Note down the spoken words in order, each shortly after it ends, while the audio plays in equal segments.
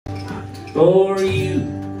For you,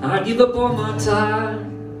 I'd give up all my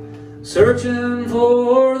time, searching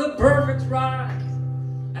for the perfect ride.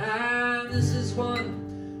 And this is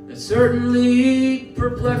one that certainly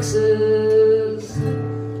perplexes.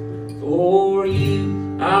 For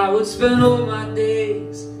you, I would spend all my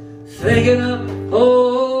days thinking up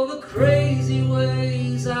all the crazy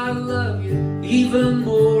ways I love you, even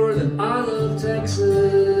more than I love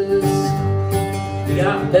Texas. We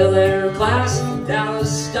got Bel Air class,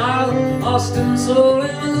 Dallas style, Austin soul,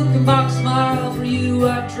 and a looking box smile. For you,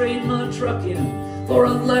 I'd trade my truck in for a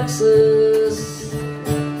Lexus.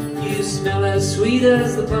 You smell as sweet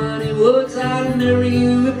as the piney woods. I'd marry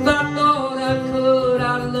you if I thought I could.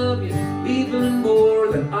 I love you even more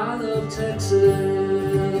than I love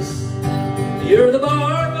Texas. You're the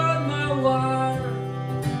barb on my wire,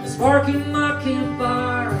 the spark in my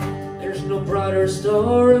campfire. There's no brighter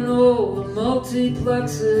star in all the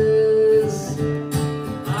multiplexes.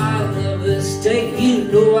 I love this state, you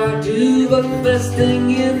know I do, but the best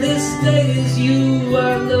thing in this state is you.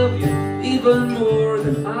 I love you even more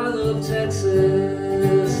than I love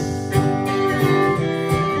Texas.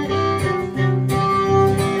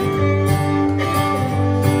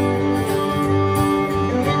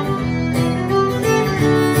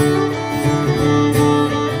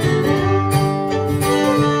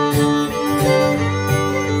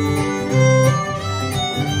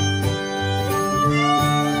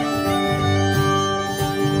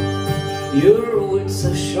 Your wit's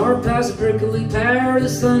so sharp as a prickly pear. The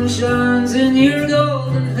sun shines in your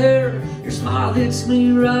golden hair. Your smile hits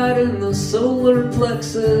me right in the solar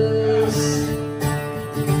plexus.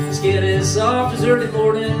 Skin is soft as early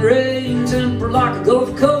morning rain, tempered like a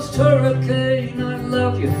Gulf Coast hurricane. I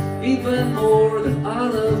love you even more than I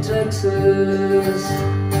love Texas.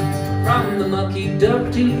 From the mucky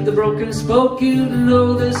duck to the broken spoke, you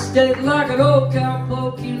know this state like an old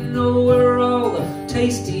cowpoke. You know where all the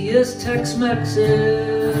tastiest Tex-Mex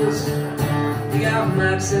is. You got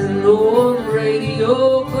Max and on the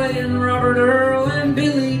radio, playing Robert Earl and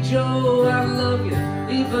Billy Joe. I love you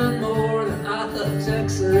even more than I love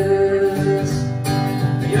Texas.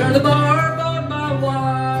 You're the barb on my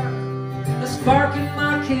wire, the spark in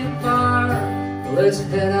my campfire. Let's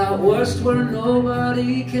head out west where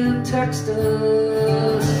nobody can text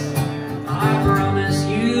us. I promise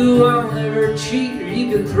you I'll never cheat, or you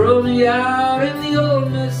can throw me out in the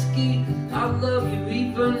old mesquite. I love you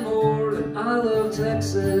even more than I love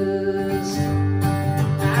Texas.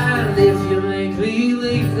 And if you make me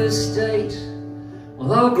leave this state,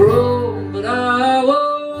 well, I'll grow, but I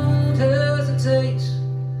won't hesitate.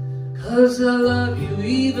 'Cause I love you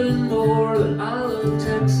even more than I love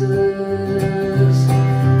Texas.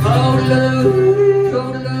 Oh,